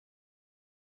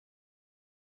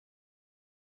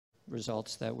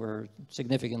results that were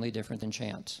significantly different than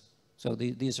chance. So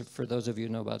these are, for those of you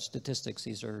who know about statistics,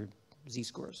 these are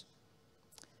z-scores.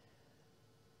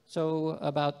 So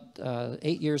about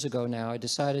 8 years ago now, I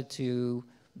decided to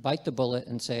bite the bullet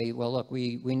and say, well, look,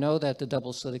 we know that the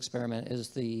double slit experiment is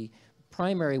the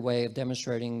primary way of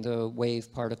demonstrating the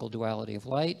wave-particle duality of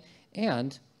light,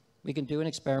 and we can do an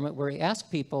experiment where we ask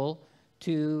people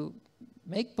to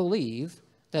make believe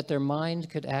that their mind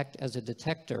could act as a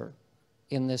detector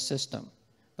in this system,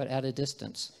 but at a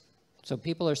distance. So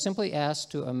people are simply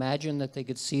asked to imagine that they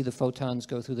could see the photons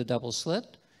go through the double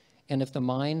slit, and if the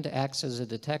mind acts as a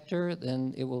detector,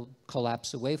 then it will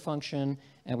collapse the wave function,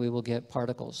 and we will get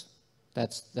particles.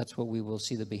 That's what we will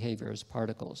see the behavior as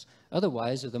particles.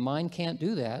 Otherwise, if the mind can't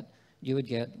do that, you would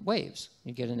get waves.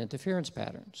 You get an interference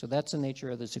pattern. So that's the nature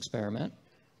of this experiment.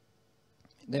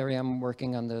 There I am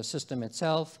working on the system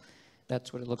itself.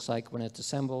 That's what it looks like when it's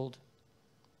assembled.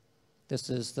 This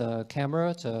is the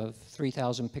camera. It's a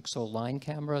 3,000 pixel line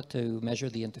camera to measure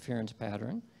the interference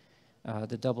pattern.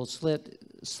 The double slit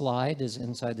slide is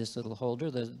inside this little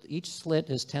holder. Each slit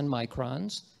is 10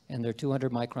 microns, and they're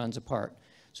 200 microns apart.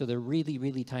 So they're really,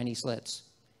 really tiny slits.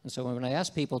 And so when I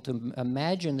ask people to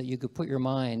imagine that you could put your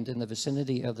mind in the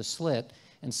vicinity of the slit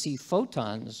and see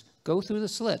photons go through the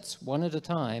slits one at a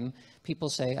time, people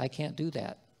say, I can't do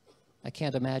that. I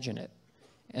can't imagine it.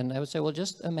 And I would say, well,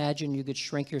 just imagine you could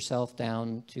shrink yourself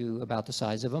down to about the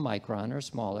size of a micron or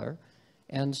smaller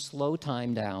and slow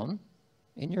time down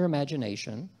in your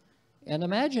imagination and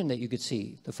imagine that you could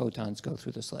see the photons go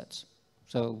through the slits.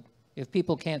 So if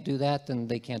people can't do that, then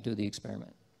they can't do the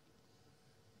experiment.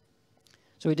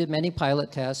 So we did many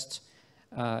pilot tests,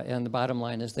 and the bottom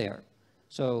line is there.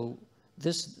 So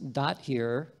this dot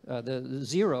here, the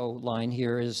 0 line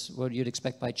here is what you'd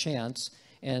expect by chance,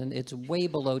 and it's way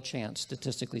below chance,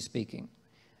 statistically speaking.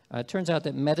 It turns out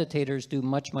that meditators do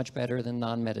much, much better than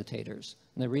non-meditators.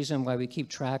 And the reason why we keep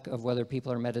track of whether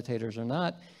people are meditators or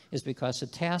not is because the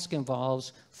task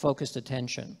involves focused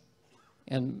attention.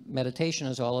 And meditation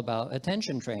is all about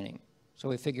attention training. So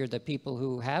we figured that people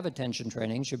who have attention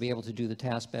training should be able to do the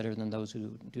task better than those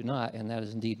who do not, and that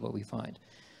is indeed what we find.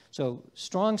 So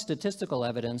strong statistical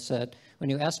evidence that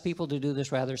when you ask people to do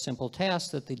this rather simple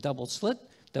task, that the double slit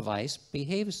device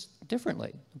behaves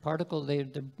differently. The particle,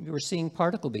 we're seeing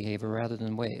particle behavior rather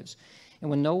than waves. And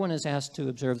when no one is asked to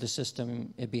observe the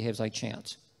system, it behaves like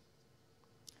chance.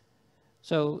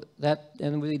 So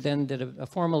and we then did a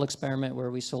formal experiment where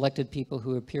we selected people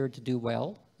who appeared to do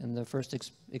well in the first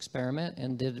experiment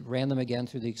and ran them again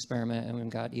through the experiment, and we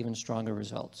got even stronger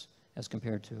results as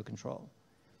compared to a control.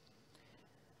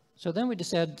 So then we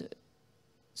decided,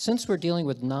 since we're dealing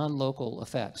with non-local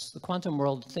effects, the quantum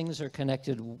world, things are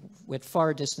connected with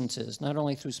far distances, not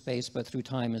only through space but through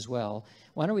time as well.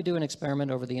 Why don't we do an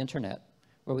experiment over the internet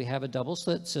where we have a double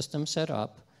slit system set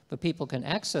up, but people can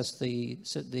access the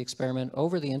experiment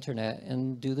over the internet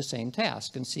and do the same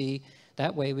task and see.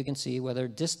 That way we can see whether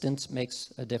distance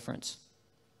makes a difference.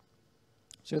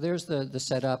 So there's the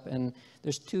setup, and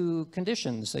there's two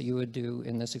conditions that you would do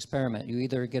in this experiment. You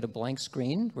either get a blank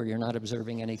screen where you're not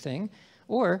observing anything,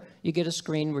 or you get a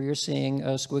screen where you're seeing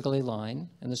a squiggly line,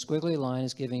 and the squiggly line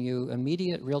is giving you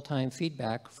immediate real-time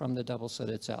feedback from the double slit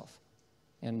itself.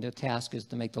 And the task is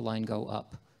to make the line go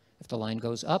up. If the line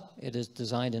goes up, it is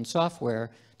designed in software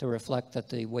to reflect that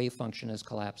the wave function is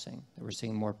collapsing, that we're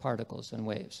seeing more particles than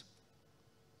waves.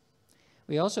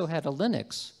 We also had a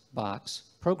Linux box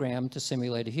programmed to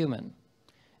simulate a human.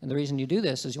 And the reason you do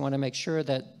this is you want to make sure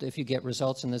that if you get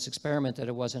results in this experiment that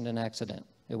it wasn't an accident,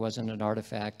 it wasn't an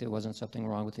artifact, it wasn't something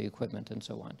wrong with the equipment and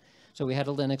so on. So we had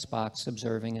a Linux box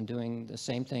observing and doing the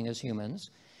same thing as humans.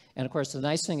 And of course the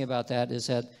nice thing about that is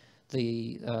that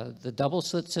the double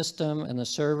slit system and the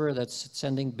server that's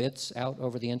sending bits out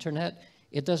over the internet,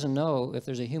 it doesn't know if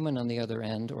there's a human on the other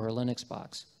end or a Linux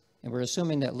box. And we're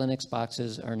assuming that Linux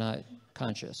boxes are not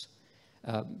conscious.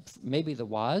 Maybe the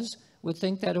WAS would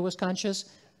think that it was conscious,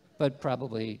 but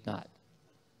probably not.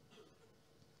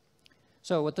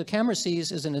 So what the camera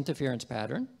sees is an interference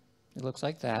pattern. It looks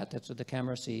like that. That's what the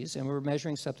camera sees. And we're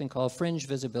measuring something called fringe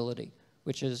visibility,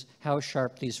 which is how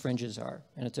sharp these fringes are.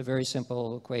 And it's a very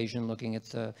simple equation looking at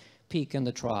the peak and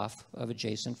the trough of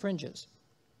adjacent fringes.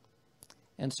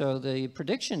 And so the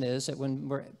prediction is that when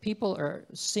people are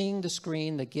seeing the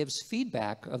screen that gives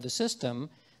feedback of the system,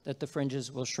 that the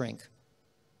fringes will shrink.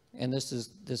 And this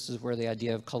is where the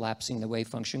idea of collapsing the wave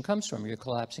function comes from. You're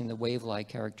collapsing the wave-like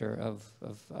character of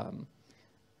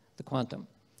the quantum.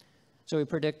 So we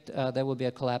predict there will be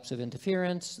a collapse of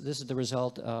interference. This is the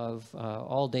result of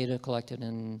all data collected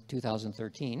in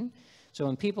 2013. So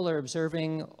when people are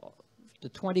observing, the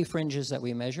 20 fringes that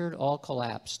we measured all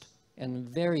collapsed and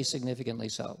very significantly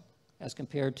so, as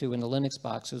compared to when the Linux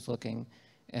box was looking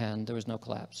and there was no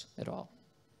collapse at all.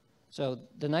 So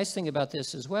the nice thing about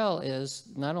this as well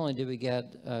is not only did we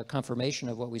get confirmation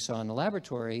of what we saw in the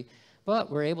laboratory,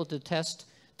 but we're able to test,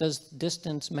 does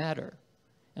distance matter?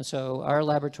 And so our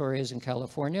laboratory is in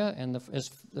California, and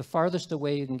the farthest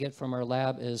away you can get from our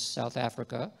lab is South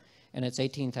Africa, and it's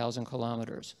 18,000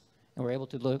 kilometers. And we're able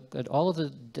to look at all of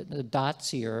the dots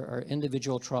here are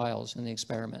individual trials in the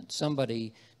experiment,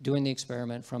 somebody doing the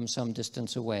experiment from some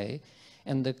distance away.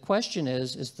 And the question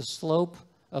is the slope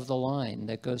of the line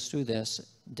that goes through this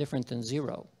different than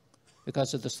zero?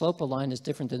 Because if the slope of the line is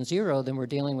different than zero, then we're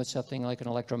dealing with something like an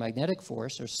electromagnetic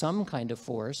force or some kind of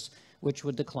force which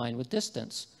would decline with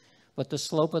distance. But the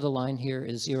slope of the line here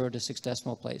is 0 to 6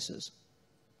 decimal places.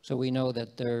 So we know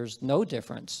that there's no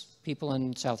difference. People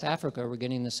in South Africa were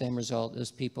getting the same result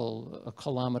as people a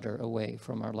kilometer away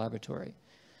from our laboratory.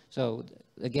 So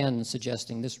again,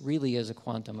 suggesting this really is a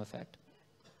quantum effect.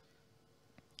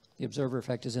 The observer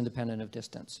effect is independent of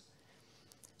distance.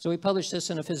 So we published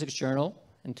this in a physics journal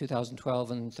in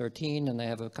 2012 and 13, and they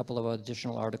have a couple of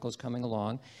additional articles coming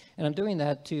along. And I'm doing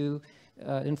that to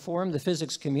inform the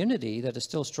physics community that is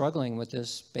still struggling with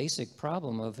this basic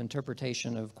problem of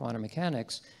interpretation of quantum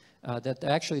mechanics, that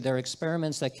actually there are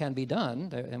experiments that can be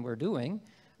done, and we're doing,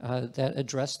 that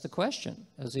address the question.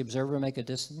 Does the observer make a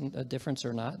difference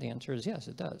or not? The answer is yes,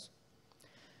 it does.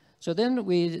 So then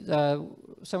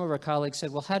some of our colleagues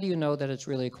said, well, how do you know that it's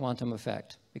really a quantum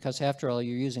effect? Because after all,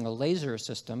 you're using a laser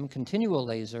system, continual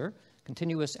laser,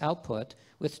 continuous output,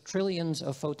 with trillions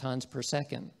of photons per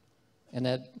second. And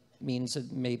that means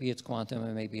that maybe it's quantum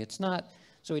and maybe it's not.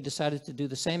 So we decided to do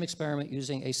the same experiment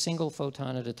using a single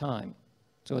photon at a time.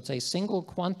 So it's a single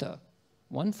quanta,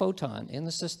 one photon in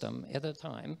the system at a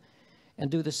time, and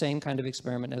do the same kind of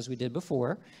experiment as we did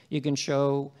before. You can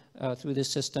show through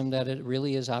this system that it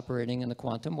really is operating in the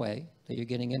quantum way, that you're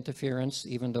getting interference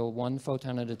even though one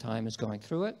photon at a time is going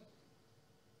through it.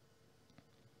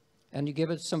 And you give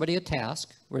somebody a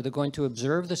task where they're going to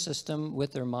observe the system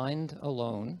with their mind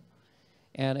alone.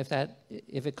 And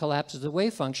if it collapses the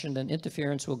wave function, then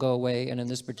interference will go away, and in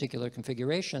this particular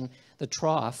configuration, the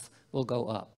trough will go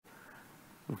up.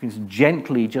 We can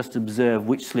gently just observe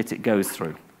which slit it goes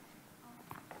through.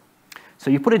 So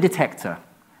you put a detector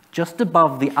just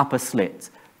above the upper slit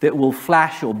that will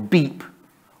flash or beep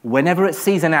whenever it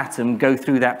sees an atom go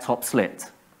through that top slit.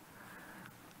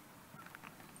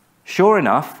 Sure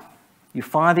enough, you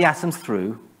fire the atoms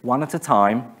through, one at a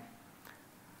time.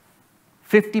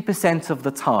 50% of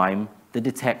the time, the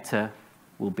detector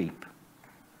will beep.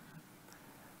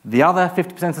 The other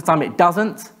 50% of the time it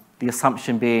doesn't, the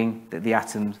assumption being that the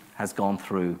atom has gone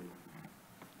through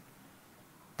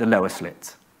the lower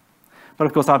slit. But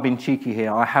of course, I've been cheeky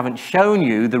here. I haven't shown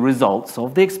you the results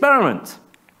of the experiment.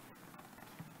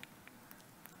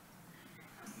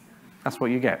 That's what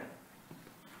you get.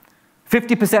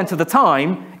 50% of the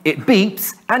time, it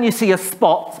beeps, and you see a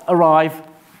spot arrive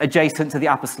adjacent to the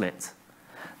upper slit.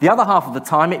 The other half of the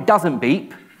time, it doesn't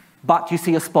beep, but you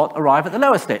see a spot arrive at the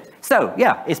lower slit. So,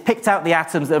 yeah, it's picked out the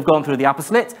atoms that have gone through the upper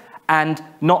slit and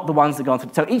not the ones that have gone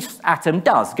through. So each atom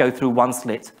does go through one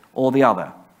slit or the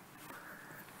other.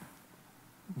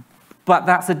 But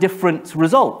that's a different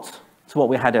result to what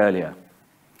we had earlier.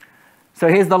 So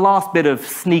here's the last bit of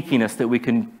sneakiness that we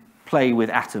can play with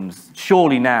atoms.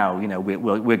 Surely now, you know,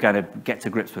 we're going to get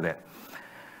to grips with it.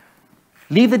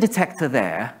 Leave the detector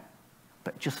there,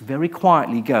 but just very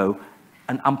quietly go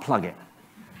and unplug it.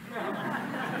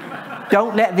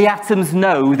 Don't let the atoms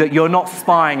know that you're not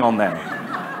spying on them.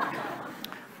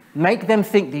 Make them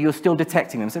think that you're still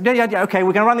detecting them. So, yeah, okay,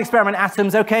 we're going to run the experiment.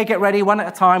 Atoms, okay, get ready, one at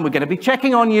a time. We're going to be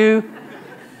checking on you.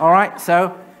 All right,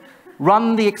 so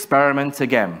run the experiment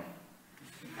again.